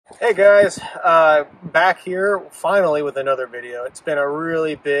Hey guys, back here finally with another video. It's been a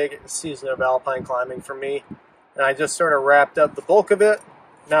really big season of alpine climbing for me, and I just sort of wrapped up the bulk of it.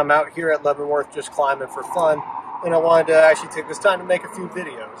 Now I'm out here at Leavenworth just climbing for fun, and I wanted to actually take this time to make a few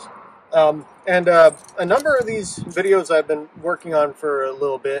videos. A number of these videos I've been working on for a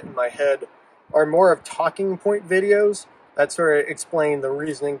little bit in my head are more of talking point videos that sort of explain the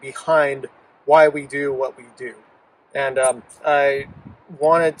reasoning behind why we do what we do. And I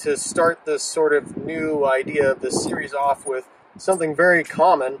wanted to start this sort of new idea of this series off with something very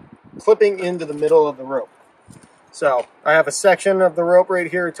common, clipping into the middle of the rope. So I have a section of the rope right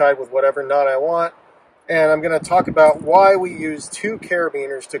here tied with whatever knot I want, and I'm going to talk about why we use two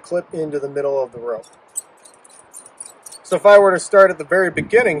carabiners to clip into the middle of the rope. So if I were to start at the very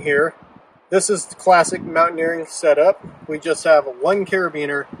beginning here, this is the classic mountaineering setup. We just have one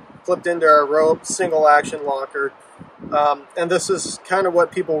carabiner clipped into our rope, single action locker. And this is kind of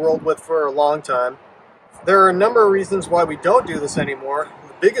what people rolled with for a long time. There are a number of reasons why we don't do this anymore.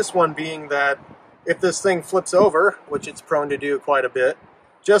 The biggest one being that if this thing flips over, which it's prone to do quite a bit,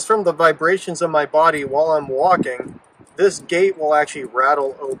 just from the vibrations of my body while I'm walking, this gate will actually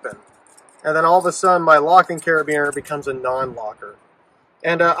rattle open. And then all of a sudden my locking carabiner becomes a non-locker.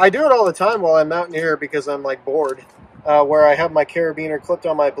 And I do it all the time while I'm mountaineer because I'm like bored, where I have my carabiner clipped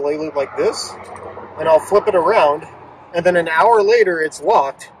on my belay loop like this, and I'll flip it around. And then an hour later, it's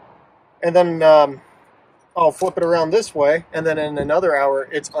locked. And then I'll flip it around this way. And then in another hour,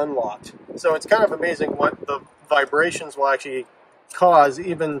 it's unlocked. So it's kind of amazing what the vibrations will actually cause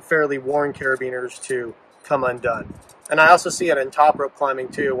even fairly worn carabiners to come undone. And I also see it in top rope climbing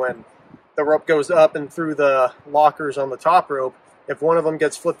too, when the rope goes up and through the lockers on the top rope. If one of them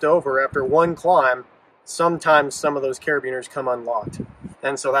gets flipped over after one climb, sometimes some of those carabiners come unlocked.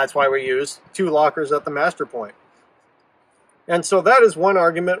 And so that's why we use two lockers at the master point. And so that is one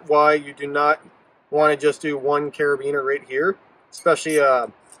argument why you do not want to just do one carabiner right here, especially a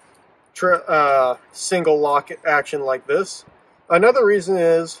single lock action like this. Another reason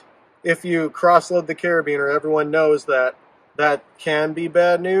is if you cross-load the carabiner, everyone knows that that can be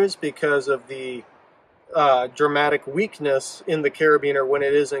bad news because of the dramatic weakness in the carabiner when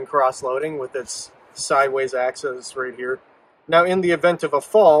it is in cross-loading with its sideways axis right here. Now, in the event of a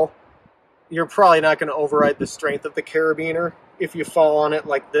fall, you're probably not going to override the strength of the carabiner if you fall on it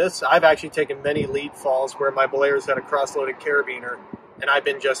like this. I've actually taken many lead falls where my belayers had a cross-loaded carabiner, and I've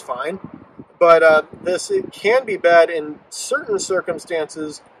been just fine. But it can be bad in certain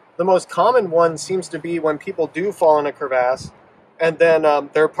circumstances. The most common one seems to be when people do fall in a crevasse, and then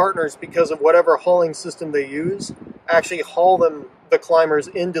their partners, because of whatever hauling system they use, actually haul the climbers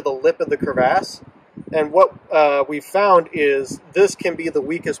into the lip of the crevasse. And what we found is this can be the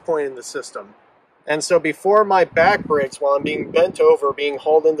weakest point in the system. And so before my back breaks while I'm being bent over, being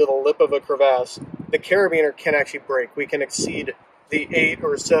hauled into the lip of a crevasse, the carabiner can actually break. We can exceed the 8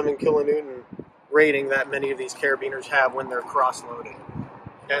 or 7 kilonewton rating that many of these carabiners have when they're cross-loaded.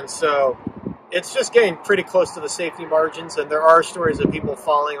 And so it's just getting pretty close to the safety margins, and there are stories of people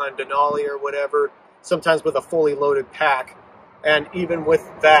falling on Denali or whatever, sometimes with a fully loaded pack. And even with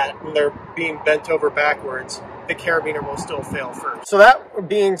that, when they're being bent over backwards, the carabiner will still fail first. So that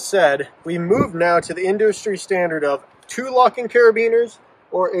being said, we move now to the industry standard of two locking carabiners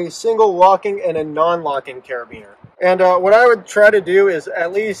or a single locking and a non-locking carabiner. And what I would try to do is,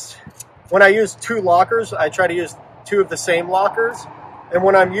 at least when I use two lockers, I try to use two of the same lockers. And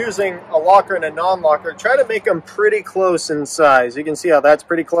when I'm using a locker and a non-locker, try to make them pretty close in size. You can see how that's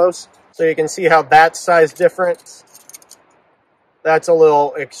pretty close. So you can see how that size difference, that's a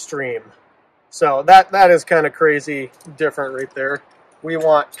little extreme. So that is kind of crazy different right there. We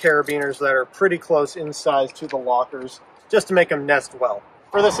want carabiners that are pretty close in size to the lockers just to make them nest well.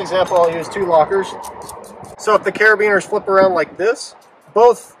 For this example, I'll use two lockers. So if the carabiners flip around like this,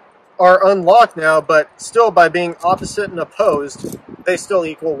 both are unlocked now, but still by being opposite and opposed, they still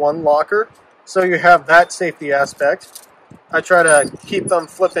equal one locker. So you have that safety aspect. I try to keep them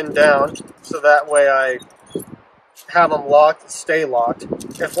flipping down so that way I have them locked, stay locked.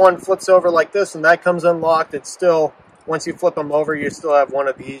 If one flips over like this and that comes unlocked, it's still, once you flip them over, you still have one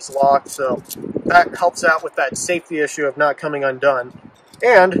of these locked. So that helps out with that safety issue of not coming undone.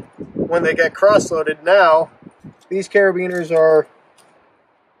 And when they get cross-loaded now, these carabiners are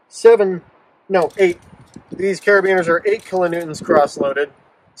 8. These carabiners are 8 kilonewtons cross-loaded.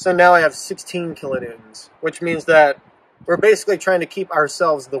 So now I have 16 kilonewtons, which means that we're basically trying to keep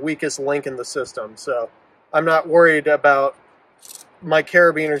ourselves the weakest link in the system. So I'm not worried about my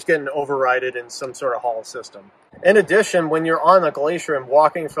carabiners getting overridden in some sort of haul system. In addition, when you're on the glacier and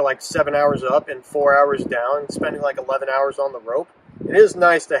walking for like 7 hours up and 4 hours down, spending like 11 hours on the rope, it is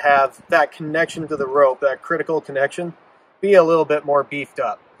nice to have that connection to the rope, that critical connection, be a little bit more beefed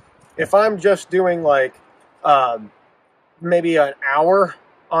up. If I'm just doing like maybe an hour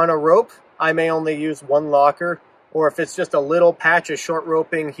on a rope, I may only use one locker. Or if it's just a little patch of short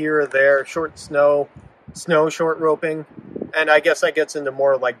roping here or there, short snow short roping, and I guess that gets into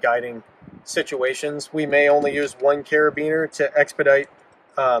more like guiding situations, we may only use one carabiner to expedite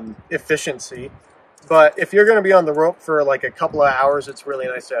efficiency. But if you're going to be on the rope for like a couple of hours, it's really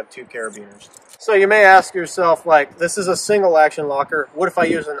nice to have two carabiners. So you may ask yourself, like, this is a single action locker. What if I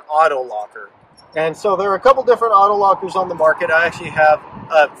use an auto locker? And so there are a couple different auto lockers on the market. I actually have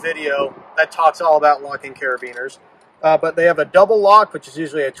a video that talks all about locking carabiners. But they have a double lock, which is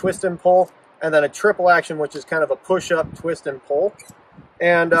usually a twist and pull, and then a triple action, which is kind of a push-up, twist, and pull.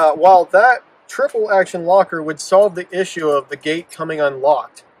 And while that triple action locker would solve the issue of the gate coming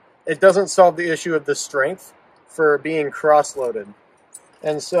unlocked, it doesn't solve the issue of the strength for being cross-loaded.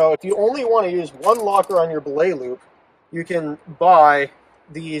 And so if you only want to use one locker on your belay loop, you can buy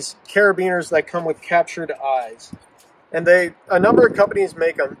these carabiners that come with captured eyes. And a number of companies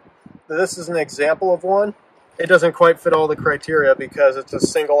make them. This is an example of one. It doesn't quite fit all the criteria because it's a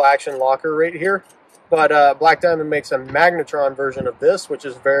single action locker right here. But Black Diamond makes a magnetron version of this, which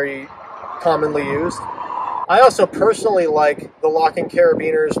is very commonly used. I also personally like the locking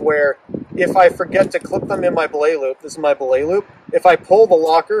carabiners where if I forget to clip them in my belay loop, this is my belay loop, if I pull the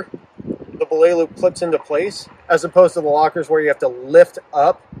locker, the belay loop clips into place, as opposed to the lockers where you have to lift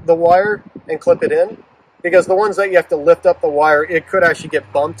up the wire and clip it in. Because the ones that you have to lift up the wire, it could actually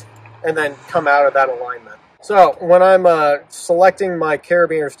get bumped and then come out of that alignment. So when I'm selecting my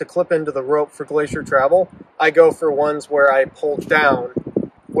carabiners to clip into the rope for glacier travel, I go for ones where I pull down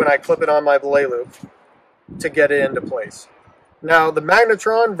when I clip it on my belay loop to get it into place. Now the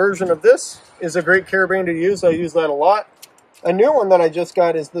magnetron version of this is a great carabiner to use. I use that a lot. A new one that I just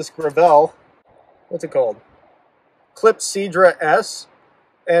got is this Gravel. What's it called? Clip Cedra S.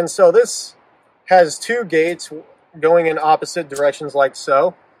 And so this has two gates going in opposite directions like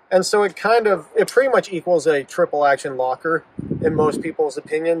so. And so it pretty much equals a triple action locker in most people's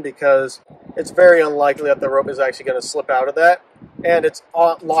opinion, because it's very unlikely that the rope is actually going to slip out of that. And it's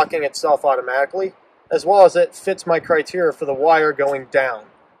locking itself automatically, as well as it fits my criteria for the wire going down.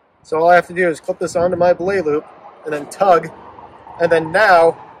 So all I have to do is clip this onto my belay loop and then tug. And then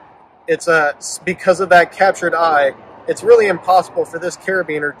now, it's because of that captured eye, it's really impossible for this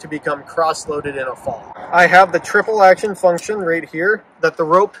carabiner to become cross-loaded in a fall. I have the triple action function right here that the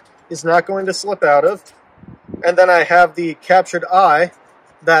rope is not going to slip out of. And then I have the captured eye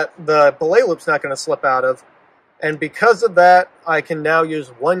that the belay loop's not going to slip out of. And because of that, I can now use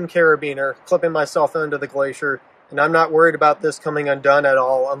one carabiner, clipping myself into the glacier, and I'm not worried about this coming undone at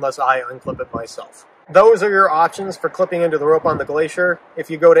all unless I unclip it myself. Those are your options for clipping into the rope on the glacier. If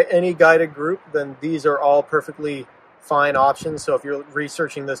you go to any guided group, then these are all perfectly fine options. So if you're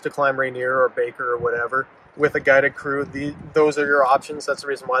researching this to climb Rainier or Baker or whatever with a guided crew, those are your options. That's the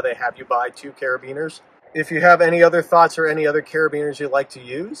reason why they have you buy two carabiners. If you have any other thoughts or any other carabiners you'd like to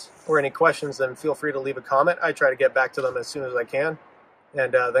use or any questions, then feel free to leave a comment. I try to get back to them as soon as I can.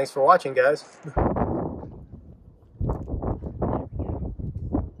 And thanks for watching, guys.